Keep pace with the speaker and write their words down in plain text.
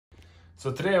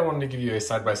So today I wanted to give you a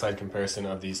side-by-side comparison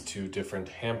of these two different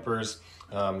hampers,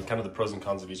 kind of the pros and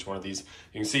cons of each one of these.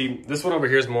 You can see this one over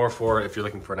here is more for if you're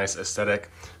looking for a nice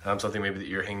aesthetic, something maybe that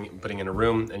you're putting in a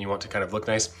room and you want to kind of look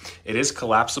nice. It is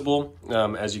collapsible.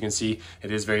 As you can see,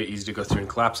 it is very easy to go through and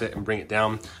collapse it and bring it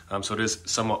down. So it is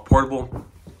somewhat portable.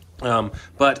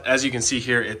 But as you can see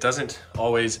here, it doesn't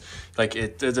always,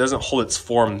 it doesn't hold its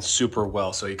form super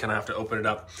well. So you kind of have to open it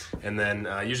up, and then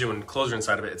usually when clothes are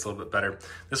inside of it, it's a little bit better.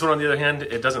 This one, on the other hand,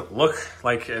 it doesn't look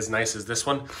like as nice as this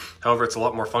one. However, it's a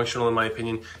lot more functional in my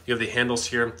opinion. You have the handles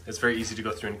here. It's very easy to go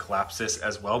through and collapse this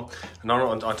as well. And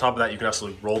on top of that, you can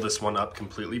also roll this one up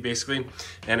completely, basically.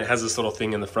 And it has this little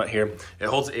thing in the front here. It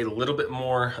holds a little bit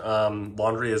more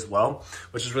laundry as well,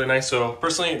 which is really nice. So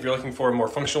personally, if you're looking for a more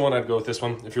functional one, I'd go with this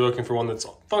one. If you're looking for one that's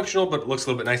functional but looks a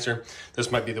little bit nicer, this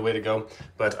might be the way to go.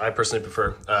 But I personally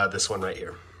prefer this one right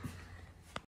here.